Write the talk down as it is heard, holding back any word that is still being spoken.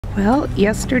Well,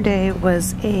 yesterday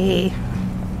was a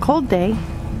cold day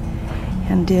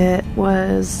and it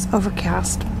was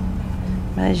overcast.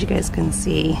 But as you guys can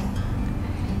see,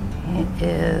 it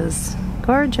is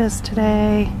gorgeous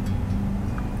today.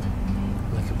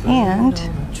 And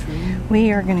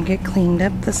we are going to get cleaned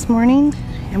up this morning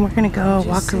and we're going to go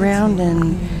walk around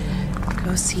and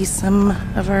go see some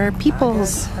of our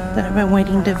peoples that have been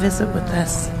waiting to visit with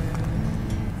us.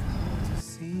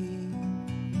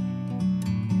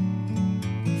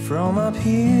 From up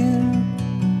here,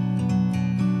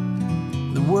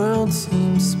 the world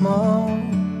seems small.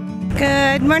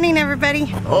 Good morning, everybody.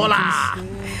 Hola!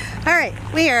 Alright,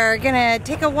 we are gonna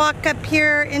take a walk up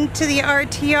here into the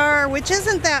RTR, which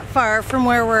isn't that far from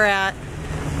where we're at.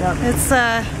 Yep. It's,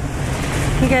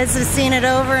 you guys have seen it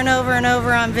over and over and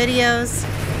over on videos.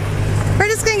 We're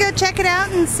just gonna go check it out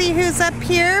and see who's up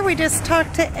here. We just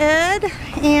talked to Ed,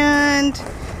 and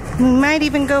we might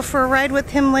even go for a ride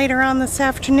with him later on this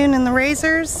afternoon in the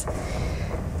Razors.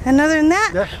 And other than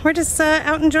that, yeah, we're just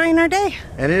out enjoying our day.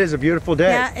 And it is a beautiful day.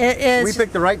 Yeah, it is. We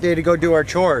picked the right day to go do our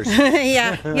chores.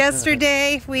 Yeah,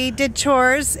 yesterday we did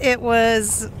chores. It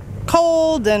was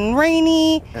cold and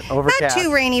rainy. And overcast. Not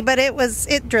too rainy, but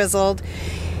it drizzled.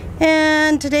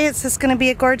 And today it's just going to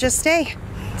be a gorgeous day.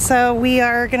 So we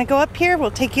are going to go up here. We'll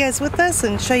take you guys with us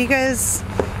and show you guys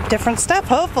different stuff,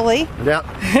 hopefully. Yep.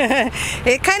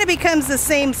 It kind of becomes the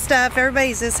same stuff.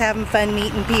 Everybody's just having fun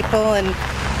meeting people and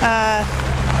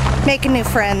making new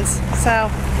friends. So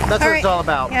that's what it's all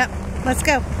about. Yep, let's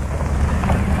go.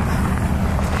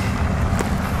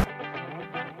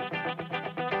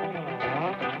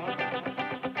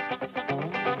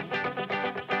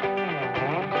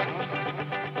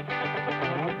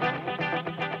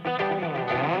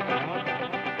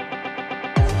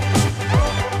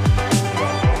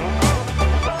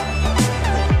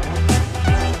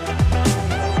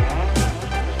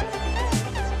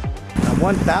 A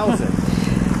 1,000.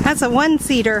 That's a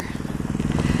one-seater.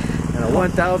 And a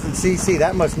 1,000 cc.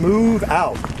 That must move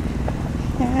out.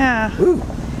 Yeah. Ooh.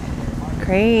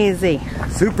 Crazy.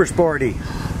 Super sporty.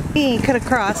 We could have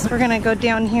crossed. We're gonna go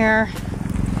down here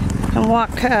and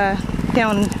walk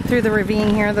down through the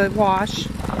ravine here, the wash,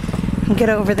 and get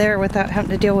over there without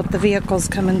having to deal with the vehicles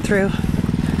coming through.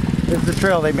 It's the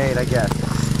trail they made, I guess.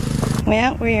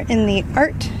 Yeah, we're in the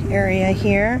art area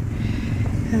here,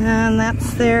 and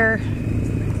that's their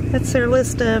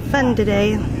list of fun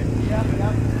today.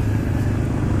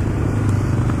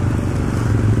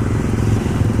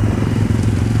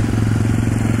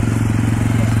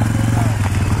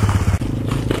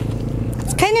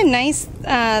 It's kind of nice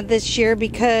this year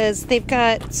because they've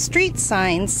got street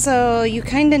signs, so you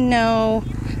kind of know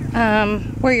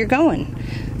where you're going.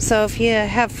 So if you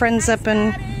have friends up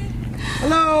in...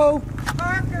 Hello!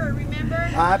 Parker, remember?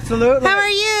 Absolutely. How are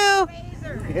you?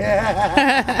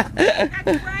 Yeah. Got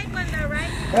the right one though,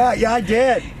 right? Yeah, I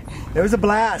did. It was a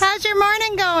blast. How's your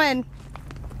morning going?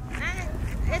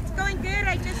 It's going good.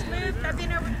 I just moved. I've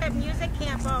been over at music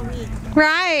camp all week.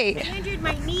 Right. I injured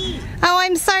my knee. Oh,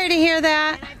 I'm sorry to hear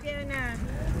that. And I've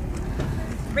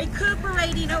been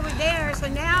recuperating over there. So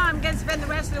now I'm going to spend the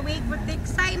rest of the week with the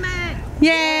excitement.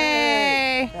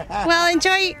 Yay! Well,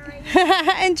 enjoy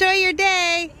enjoy your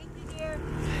day. Thank you, dear.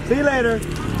 See you later.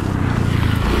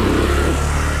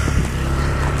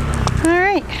 All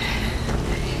right.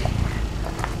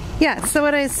 Yeah, so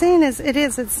what I was saying is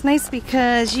it's nice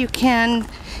because you can,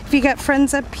 if you got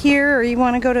friends up here or you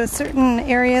want to go to a certain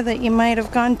area that you might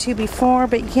have gone to before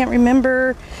but you can't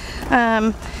remember,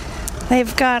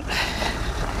 they've got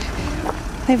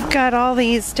all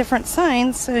these different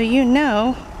signs so you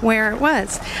know where it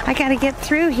was. I got to get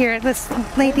through here. This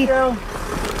lady...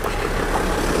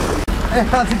 Hey,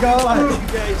 how's it going? You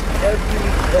guys every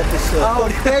episode. Oh,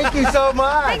 thank you so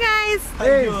much. Hi guys!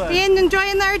 Hey. You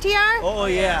enjoying the RTR? Oh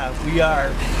yeah, we are.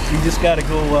 We just gotta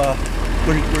go,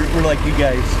 we're like you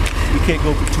guys. We can't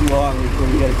go for too long before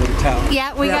we gotta go to town.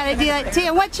 Yeah, we gotta do that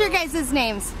too. What's your guys'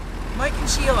 names? Mike and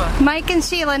Sheila. Mike and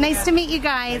Sheila. Nice to meet you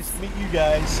guys. Nice to meet you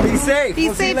guys. Be safe. Be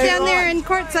We'll see you safe later down there on. in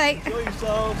Quartzsite. Enjoy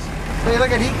yourselves. Hey,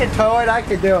 look at, he can tow it, I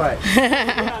can do it.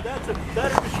 Yeah, that's a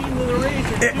better machine than the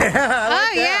Razor.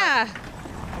 Oh yeah.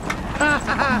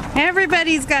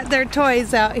 Everybody's got their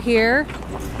toys out here.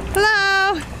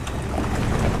 Hello.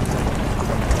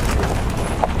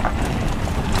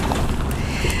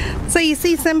 So you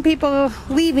see some people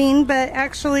leaving, but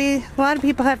actually a lot of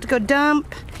people have to go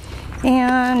dump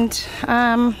and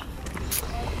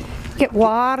get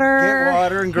water. Get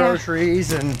water and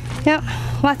groceries and... Yep,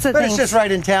 lots of But things. it's just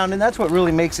right in town, and that's what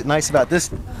really makes it nice about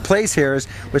this place here is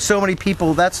with so many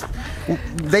people,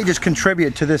 they just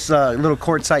contribute to this little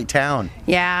Quartzsite town.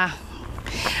 Yeah.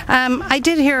 I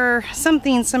did hear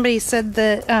something, somebody said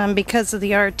that because of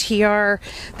the RTR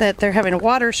that they're having a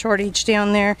water shortage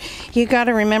down there. You got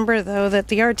to remember though that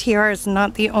the RTR is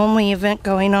not the only event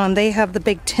going on. They have the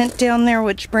big tent down there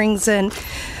which brings in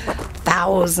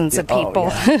thousands of people.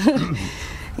 Oh,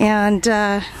 yeah. And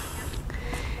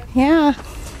yeah.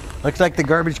 Looks like the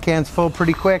garbage can's full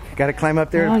pretty quick. Got to climb up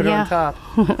there and put it on top.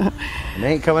 It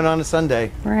ain't coming on a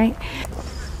Sunday. Right.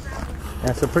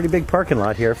 That's a pretty big parking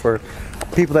lot here for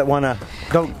people that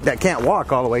that can't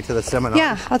walk all the way to the seminar.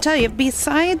 Yeah, I'll tell you.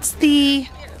 Besides the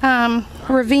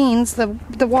ravines,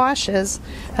 the washes,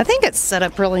 I think it's set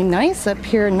up really nice up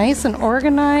here, nice and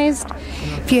organized.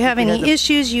 If you have any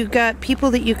issues, you've got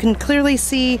people that you can clearly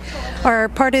see are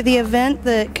part of the event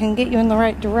that can get you in the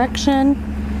right direction.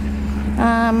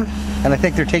 And I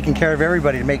think they're taking care of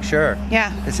everybody to make sure.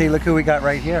 Yeah. To see, look who we got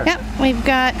right here. Yep, we've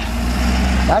got...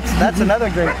 That's another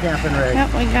great camping rig.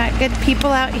 Yep, we got good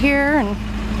people out here, and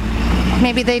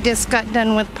maybe they just got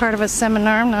done with part of a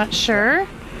seminar, I'm not sure.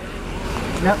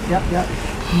 Yep. Yeah.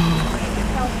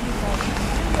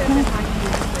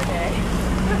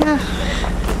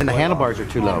 And the handlebars are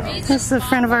too low. This is a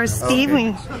friend of ours, Steve.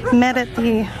 We met at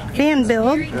the van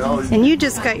build, and you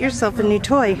just got yourself a new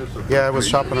toy. Yeah, I was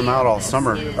shopping them out all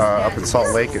summer up in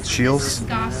Salt Lake at Shields.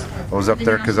 I was up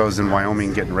there because I was in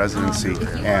Wyoming getting residency,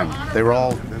 and they were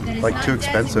all like too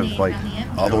expensive, like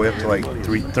all the way up to like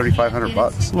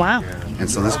 $3,500. Wow. And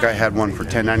so this guy had one for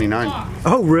 $10.99.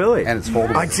 Oh, really? And it's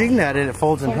foldable. I've seen that, and it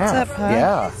folds in half. Up, huh?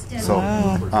 Yeah. So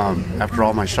after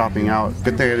all my shopping out,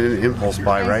 good thing I didn't impulse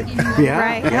buy, right? Yeah.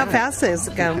 Right. How fast does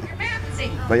it go?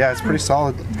 But yeah, it's pretty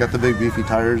solid. It's got the big beefy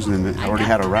tires, and it already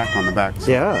had a rack on the back. So.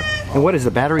 Yeah. And what is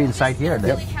the battery inside here?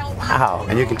 Yep. Wow.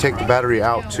 And you can take the battery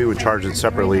out too and charge it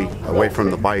separately away from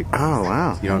the bike. Oh,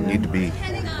 wow. You don't need to be.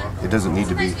 It doesn't need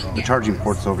to be. The charging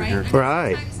port's over here.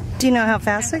 Right. Do you know how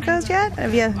fast it goes yet?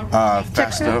 Have you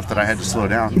fast enough that I had to slow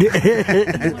down.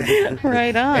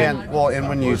 Right on. And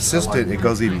when you assist it, it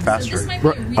goes even faster.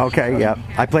 Okay, yeah.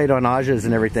 I played on Ajas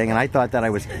and everything, and I thought that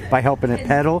I was, by helping it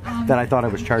pedal, that I thought I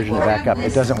was charging it back up.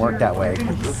 It doesn't work that way.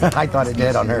 I thought it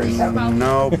did on hers.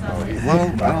 No. Well,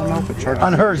 I don't know if it charges.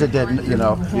 On hers it didn't, you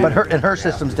know. But her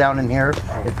system's down in here.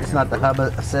 It's not the hub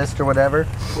assist or whatever.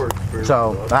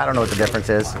 So, I don't know what the difference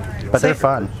is. But they're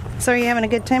fun. So are you having a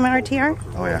good time at RTR?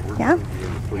 Oh, yeah. Yeah?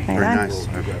 Very nice.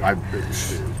 I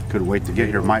couldn't wait to get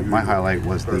here. My highlight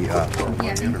was the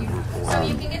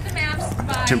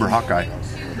Timber Hawkeye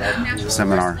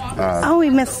seminar. Oh, we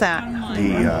missed that.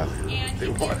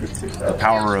 The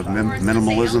power of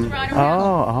minimalism.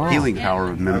 Healing power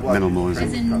of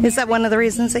minimalism. Is that one of the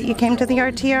reasons that you came to the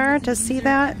RTR, to see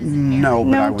that? No,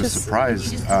 but I was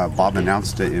surprised. Bob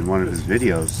announced it in one of his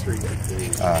videos.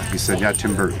 He said, yeah,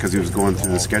 Timber, because he was going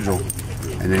through the schedule.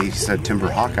 And then he said Timber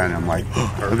Hawkeye, and I'm like,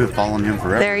 I've been following him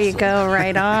forever. There you go,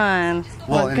 right on.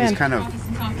 Well, and he's kind of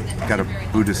got a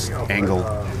Buddhist angle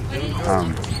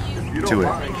to it.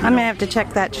 I'm going to have to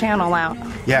check that channel out.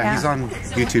 Yeah, he's on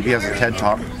YouTube. He has a TED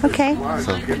Talk. Okay.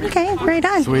 So. Okay, right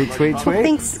on. Sweet. Well,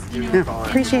 thanks. Yeah.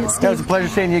 Appreciate it, Steve. That was a pleasure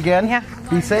seeing you again. Yeah.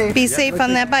 Be safe. Be safe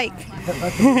on that bike.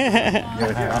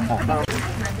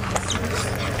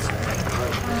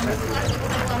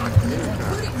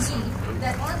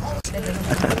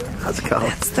 Let's go.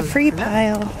 That's the free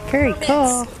pile. Very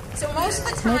cool.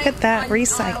 Look at that.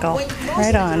 Recycle.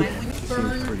 Right on.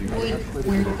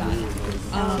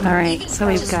 Alright, so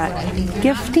we've got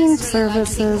gifting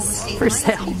services for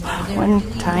sale.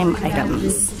 One-time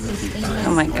items.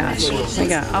 Oh my gosh. We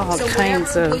got all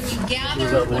kinds of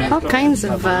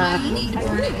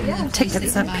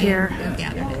tickets up here.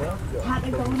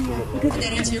 Did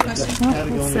that answer your question?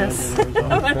 What's this?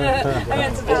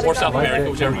 Or South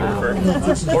America, whichever you prefer.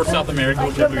 Or South America,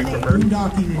 whichever you prefer.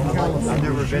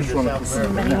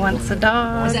 Somebody wants a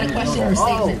dog. Is that a question or a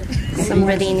statement?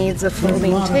 Somebody needs a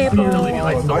folding table.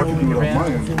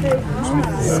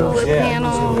 Solar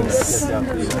panels.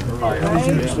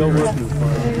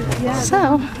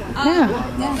 So, yeah.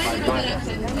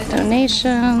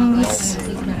 Donations.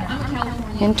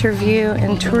 Interview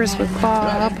and tours with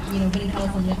Bob.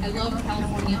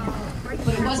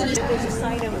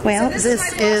 Well, this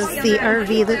is the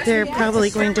RV that they're probably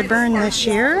going to burn this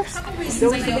year.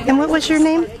 And what was your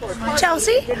name?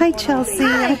 Chelsea. Hi, Chelsea.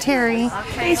 I'm Terry.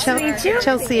 Nice to meet you.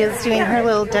 Chelsea is doing her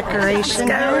little decoration.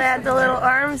 Gotta add the little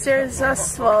arms. There's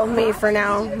us, well, me for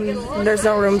now. There's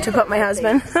no room to put my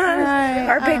husband.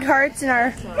 Our big hearts and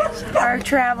our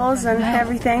travels and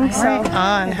everything. So right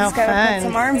on. How just gotta fun. put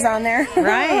some arms on there.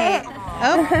 Right.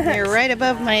 Oh, you're right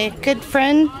above my good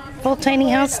friend full tiny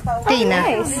house, Dana.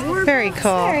 Nice. Very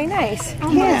cool. Very nice.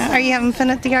 Yeah. Are you having fun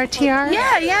at the RTR?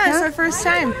 Yeah, it's our first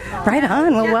time. Right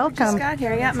on. Well, Just welcome. got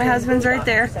here. Yeah, my husband's right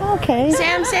there. Okay.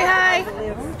 Sam, say hi.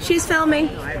 She's filming.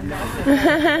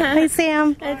 Hi,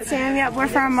 Sam. It's Sam. Yeah, we're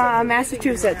from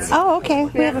Massachusetts. Oh, okay.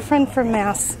 We have a friend from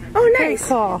Mass. Oh, Very nice.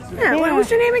 cool. Yeah. What was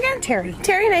your name again? Terry.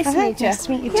 Terry. Nice to meet you. Nice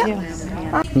to meet you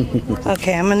too.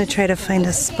 Okay, I'm going to try to find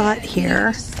a spot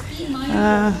here.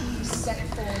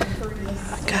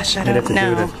 Gosh, I don't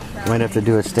know. Might have to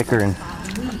do a sticker and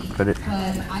put it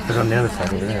on the other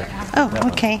side over there. Oh,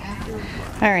 okay.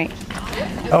 All right.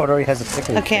 Oh, it already has a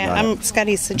sticker. Okay,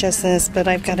 Scotty's suggesting this, but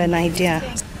I've got an idea.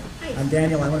 I'm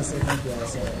Daniel. I want to say thank you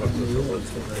also.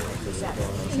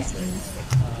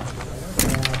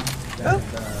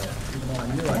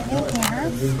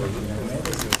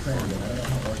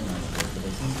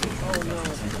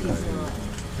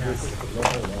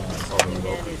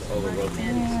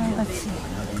 Let's see.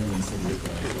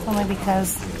 Only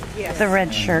because the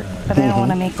red shirt, but I don't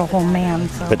want to make a whole man.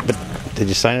 So. But did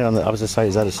you sign it on the opposite side?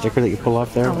 Is that a sticker that you pull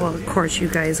off there? Oh, well, of course, you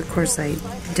guys. Of course, I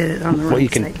did it on the right Well, you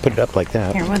can side. put it up like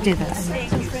that. Here, we'll do that.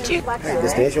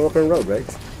 Destination Open Road, right?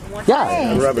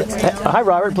 Yeah. Robert. Hi,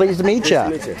 Robert. Pleased to meet you.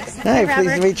 Hi,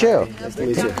 pleased to meet you. Nice to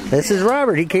meet you. This is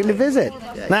Robert. He came to visit.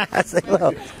 Say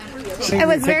hello. It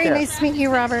was very nice to meet you,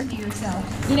 Robert.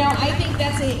 You know, I think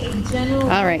that's a general...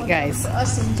 All right, guys.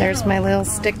 There's my little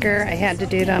sticker. I had to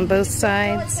do it on both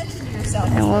sides.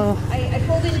 And we'll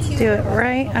do it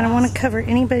right. I don't want to cover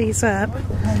anybody's up.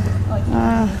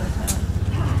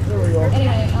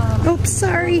 Oops,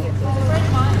 sorry.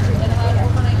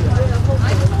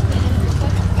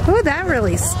 Oh, that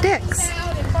really sticks.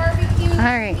 All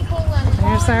right.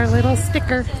 There's our little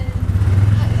sticker.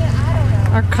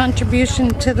 Our contribution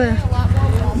to the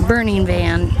burning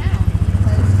van.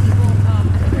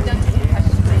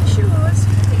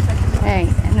 Hey,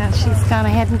 and now she's gone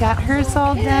ahead and got hers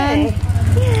all done.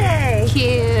 Yay!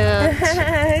 Cute.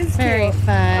 Very cute.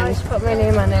 fun. I should put my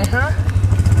name on there, huh?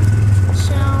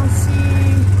 Chelsea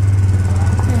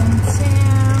and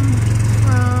Sam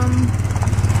from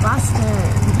Boston.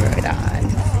 Right on.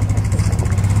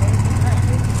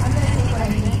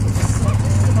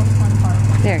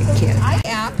 Very cute.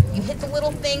 App, you hit the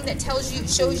little thing that shows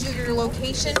you your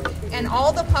location, and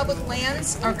all the public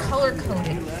lands are color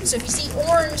coded. So if you see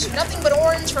orange, nothing but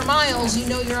orange for miles, you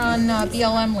know you're on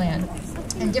BLM land,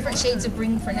 and different shades of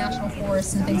green for national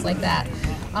forests and things like that.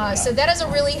 So that is a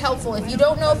really helpful. If you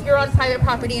don't know if you're on private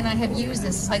property, and I have used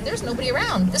this, it's like there's nobody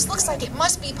around. This looks like it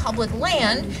must be public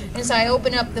land, and so I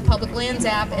open up the public lands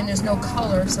app, and there's no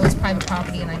color, so it's private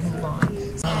property, and I move on.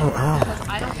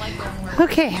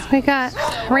 Okay, we got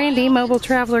Randy, Mobile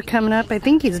Traveler, coming up. I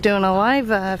think he's doing a live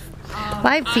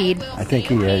feed. I think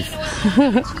he is.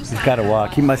 He's got to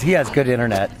walk. He has good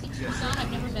internet,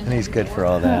 and he's good for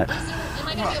all that.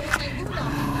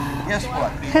 Guess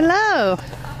what? Hello.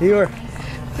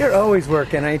 You're always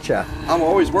working, ain't you? I'm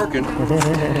always working.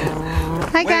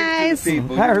 Hi guys.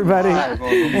 Hi everybody. Hi,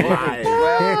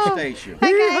 Well Station.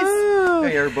 Hi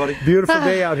guys. Hey everybody. Beautiful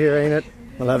day out here, ain't it?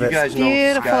 I love it. You guys know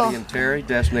Beautiful. Scotty and Terry,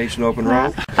 Destination Open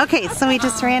Road. Okay, so we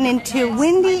just ran into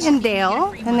Wendy and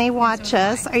Dale, and they watch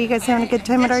us. Are you guys having a good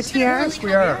time at RTR? Yes,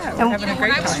 we are. And, Having a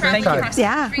great time. Thank you.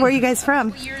 Yeah, where are you guys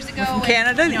from? From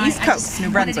Canada, the East Coast,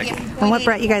 New Brunswick. And what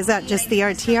brought you guys out? Just the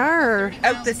RTR? Or?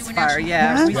 Out this far,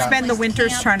 yeah. We spend the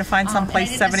winters trying to find some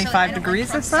place 75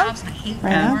 degrees or so.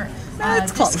 Right.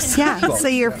 It's close. Yeah, so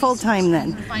you're full-time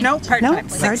then? No, part-time.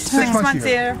 Nope, 6 part-time. months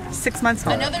here, 6 months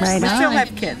home. Right We on. still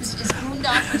have kids.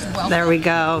 There we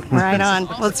go. Right on.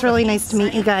 Well, it's really nice to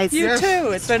meet you guys. You too.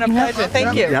 It's been a pleasure.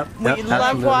 Thank you. We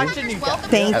love watching you guys.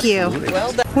 Thank you.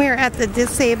 Well done. We're at the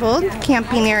disabled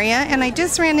camping area, and I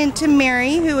just ran into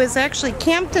Mary, who is actually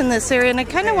camped in this area, and I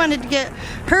kind of wanted to get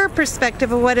her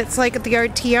perspective of what it's like at the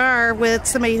RTR with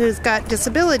somebody who's got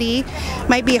disability.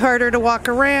 Might be harder to walk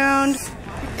around.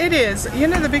 It is. You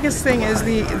know, the biggest thing is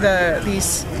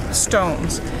these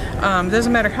stones.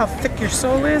 Doesn't matter how thick your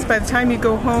sole is, by the time you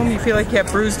go home you feel like you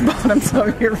have bruised bottoms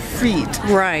of your feet.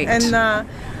 Right. And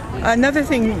another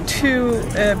thing too,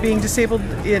 being disabled,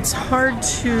 it's hard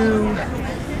to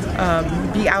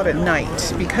be out at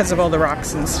night because of all the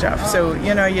rocks and stuff. So,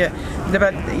 you know, no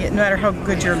matter how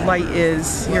good your light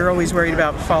is, you're always worried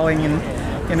about falling, and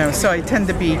you know, so I tend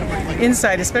to be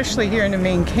inside, especially here in the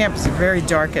main camp. It's very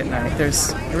dark at night.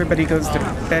 Everybody goes to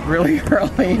bed really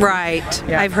early. Right.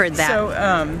 Yeah. I've heard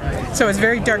that. So it's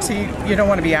very dark, so you don't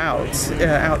want to be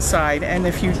outside. And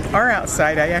if you are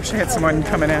outside, I actually had someone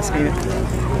come and ask me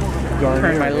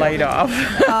turn my light off.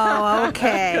 Oh,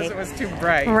 okay. Because it was too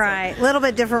bright. Right. A little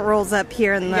bit different rules up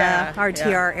here in the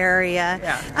RTR area.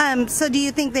 Yeah. So do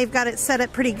you think they've got it set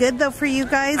up pretty good though for you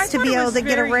guys to be able to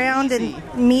get around and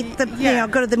meet the, you know,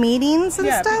 go to the meetings and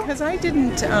stuff? Yeah, because I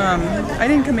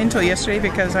didn't come in till yesterday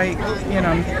because I'm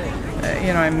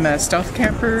a stealth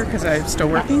camper because I'm still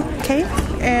working. Okay.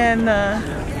 And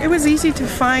it was easy to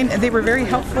find. They were very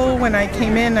helpful when I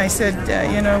came in. I said,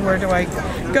 where do I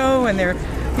go? And they're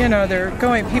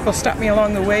going. People stopped me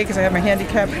along the way because I have my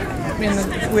handicap in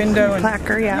the window and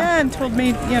placard, and told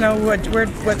me,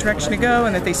 what direction to go,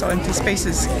 and that they saw empty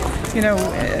spaces,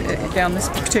 down this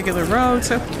particular road.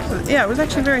 So, yeah, it was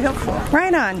actually very helpful.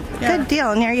 Right on. Yeah. Good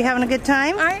deal. And are you having a good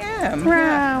time? I am.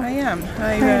 Wow. Yeah,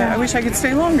 I am. I wish I could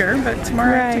stay longer, but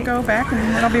tomorrow I have to go back,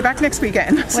 and then I'll be back next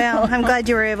weekend. So. Well, I'm glad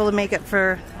you were able to make it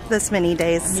for this many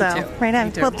days. Me So, too. right on.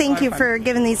 Me too. Well, thank you for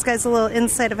giving these guys a little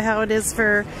insight of how it is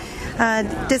for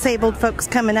disabled folks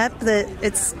coming up. That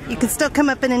you can still come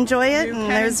up and enjoy it,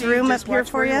 and there's room up here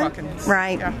for you.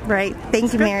 Right, right.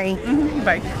 Thank you, Mary.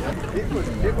 Bye.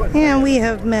 And we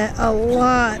have met a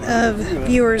lot of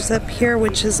viewers up here,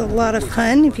 which is a lot of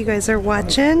fun. If you guys are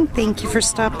watching, thank you for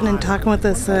stopping and talking with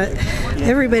us.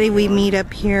 Everybody we meet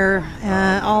up here,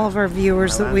 all of our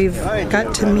viewers that we've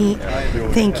got to meet,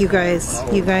 thank you guys.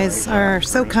 You guys are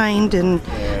so kind, and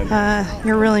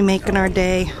you're really making our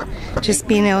day. Just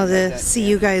being able to see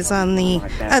you guys on the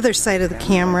other side of the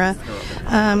camera.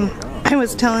 I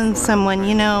was telling someone,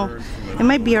 it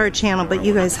might be our channel, but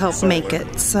you guys help make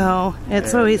it. So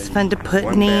it's always fun to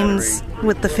put names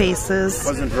with the faces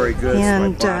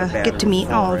and get to meet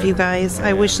all of you guys.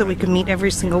 I wish that we could meet every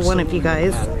single one of you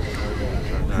guys.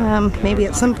 Maybe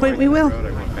at some point we will.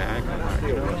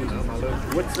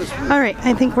 Alright,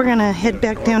 I think we're going to head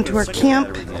back down to our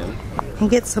camp and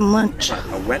get some lunch.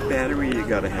 A wet battery, you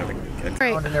gotta have it.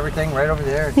 Right. And everything right over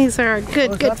there. These are our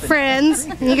good friends.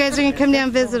 You guys are going to come down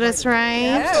and visit us, right?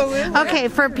 Absolutely. Okay,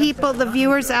 for people, the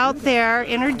viewers out there,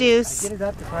 introduce.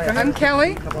 I'm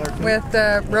Kelly with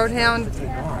Roadhound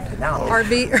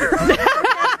RV.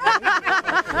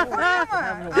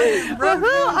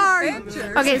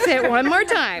 Okay, say it one more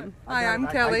time. Hi, I'm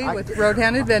Kelly with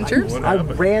Roadhound Adventures.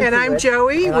 And I'm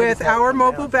Joey with Our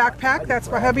Mobile Backpack. That's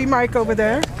my hubby Mike over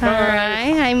there. All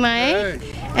right, hi Mike.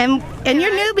 And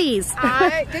you're newbies.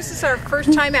 This is our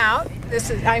first time out.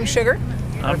 I'm Sugar.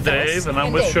 I'm Dave, and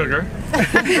I'm with Sugar.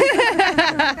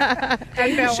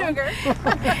 And Sugar.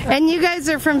 And you guys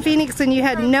are from Phoenix, and you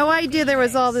had no idea there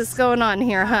was all this going on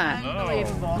here, huh?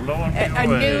 Unbelievable. A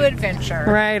new adventure.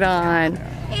 Right on.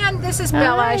 And this is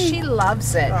Bella. Hi. She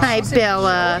loves it. Hi, She's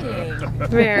Bella. enjoying.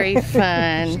 Very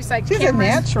fun. She's like, She's a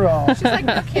natural. She's like,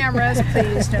 no cameras,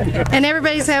 please. Don't get And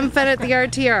everybody's having fun at the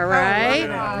RTR, right?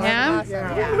 Yeah?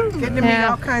 Getting to meet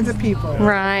all kinds of people.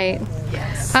 Right.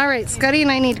 Yes. All right, Scotty and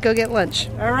I need to go get lunch.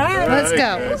 All right. Let's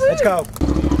go. Let's go.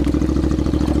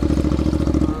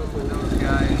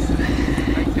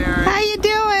 How you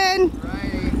doing?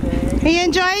 Are you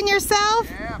enjoying yourself?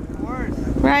 Yeah, of course.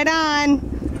 Right on.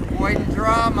 Avoiding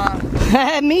drama.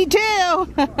 Me too.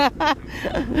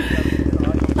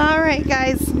 All right,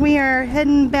 guys, we are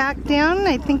heading back down.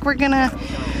 I think we're gonna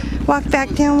walk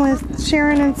back down with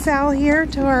Sharon and Sal here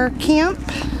to our camp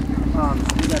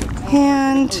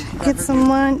and get some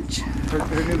lunch.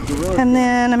 And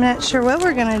then I'm not sure what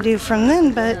we're gonna do from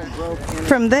there,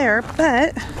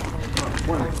 but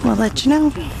we'll let you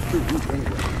know.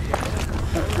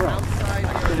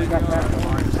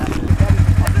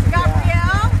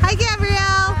 Hi,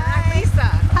 Gabrielle. Hi, Lisa.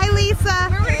 Hi, Lisa.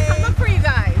 We're going to come look for you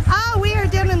guys. Oh, we are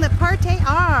down in the RTR.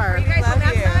 Are you guys on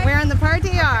that side? We're on the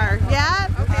RTR. Yeah.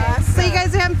 Okay. So you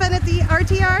guys are having fun at the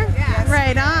RTR? Yes.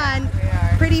 Right on.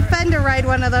 Pretty fun to ride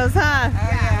one of those, huh?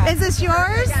 Yeah. Is this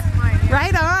yours? That's mine, yeah.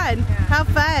 Right on. How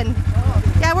fun.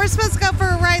 Yeah, we're supposed to go for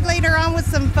a ride later on with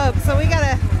some folks, so we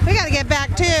gotta get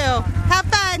back too. Have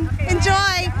fun.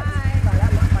 Enjoy.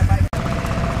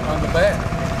 On the back.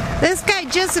 This guy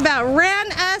just about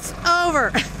ran us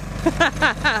over.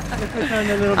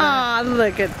 Oh,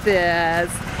 look at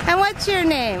this. And what's your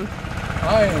name?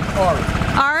 I am Art.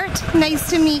 Art. Nice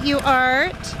to meet you,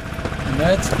 Art. And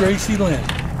that's Gracie Lynn.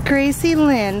 Gracie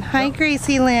Lynn. Hi,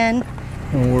 Gracie Lynn.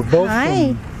 And we're both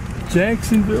Hi. from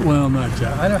Jacksonville. Well, not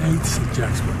Jacksonville. I don't hate to say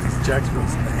Jacksonville because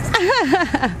Jacksonville's nice.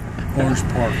 Orange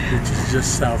Park, which is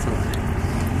just south of it.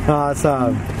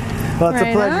 Awesome. Well, it's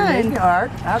a pleasure meeting you,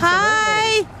 Art.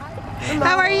 Hi.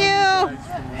 How are you?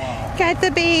 Got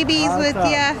the babies with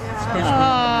you.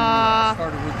 Aww.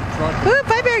 Oop,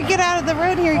 I better get out of the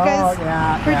road here, guys.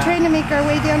 We're trying to make our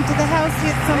way down to the house to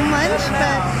get some lunch,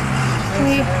 but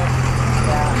we...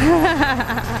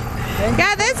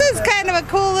 Yeah, this is kind of a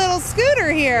cool little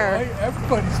scooter here.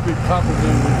 Everybody's been complimenting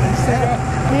it. They say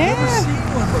I've never seen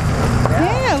one before.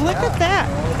 Yeah, look at that.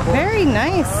 Very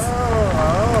nice.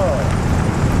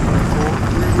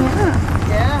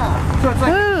 Yeah.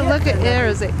 Ooh, look at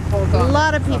there's a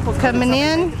lot of people coming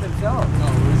in.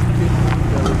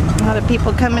 A lot of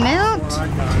people coming out.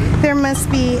 There must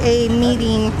be a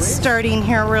meeting starting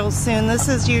here real soon. This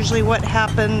is usually what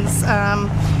happens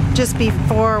just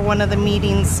before one of the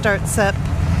meetings starts up.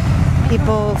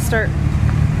 People start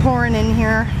pouring in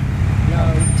here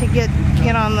to get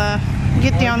down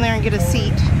there and get a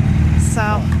seat. So,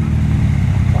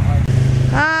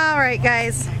 all right,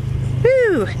 guys.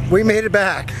 Whew. We made it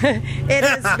back. It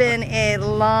has been a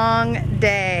long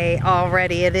day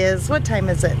already. It is. What time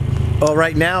is it? Well,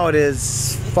 right now it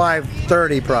is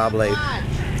 5:30 probably.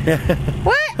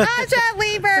 What? Asha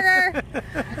Lieberger!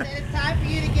 I said it's time for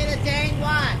you to get a dang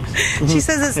watch. She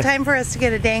says it's time for us to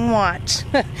get a dang watch.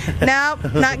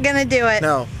 Nope, not gonna do it.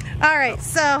 No. All right,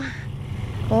 so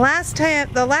the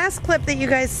last clip that you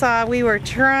guys saw, we were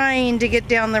trying to get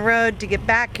down the road to get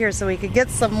back here so we could get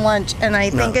some lunch, and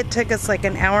I think it took us like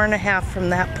an hour and a half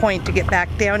from that point to get back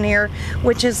down here,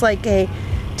 which is like a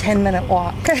 10-minute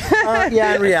walk.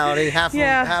 Yeah, in reality, half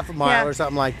a mile or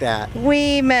something like that.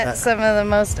 We met some of the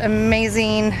most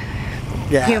amazing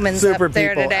humans super up there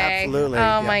people, today. absolutely.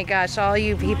 Oh my gosh, all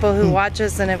you people who watch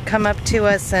us and have come up to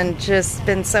us and just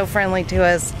been so friendly to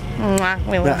us. Mwah,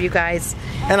 we love you guys.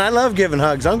 And I love giving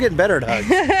hugs. I'm getting better at hugs.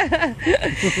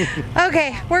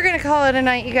 Okay, we're gonna call it a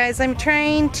night, you guys. I'm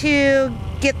trying to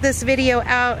get this video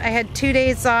out. I had 2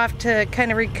 days off to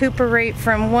kind of recuperate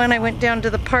from one. I went down to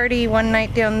the party one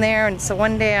night down there, and so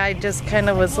one day I just kind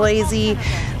of was lazy.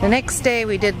 The next day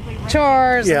we did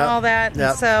chores and all that.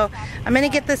 And so I'm gonna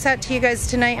get this out to you guys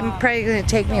tonight. I'm probably gonna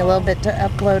take me a little bit to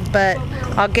upload, but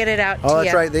I'll get it out to you. Oh,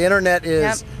 that's right. The internet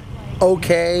is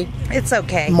okay. It's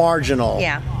okay. Marginal.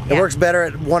 Yeah. It works better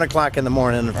at 1 o'clock in the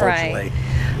morning, unfortunately.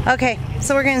 Right. Okay,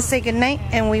 so we're going to say goodnight,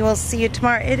 and we will see you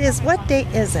tomorrow. It is, what date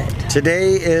is it?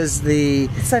 Today is Sunday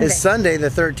the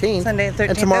 13th. Sunday the 13th.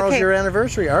 And tomorrow's your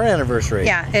anniversary, our anniversary.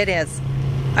 Yeah, it is.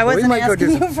 I wasn't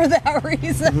asking you for that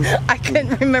reason. I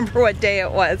couldn't remember what day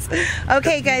it was.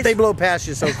 Okay, guys. They blow past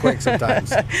you so quick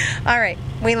sometimes. All right,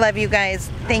 we love you guys.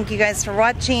 Thank you guys for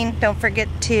watching. Don't forget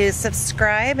to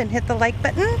subscribe and hit the like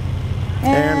button.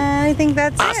 And I think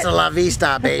that's it. Hasta la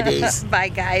vista, babies. Bye,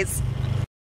 guys.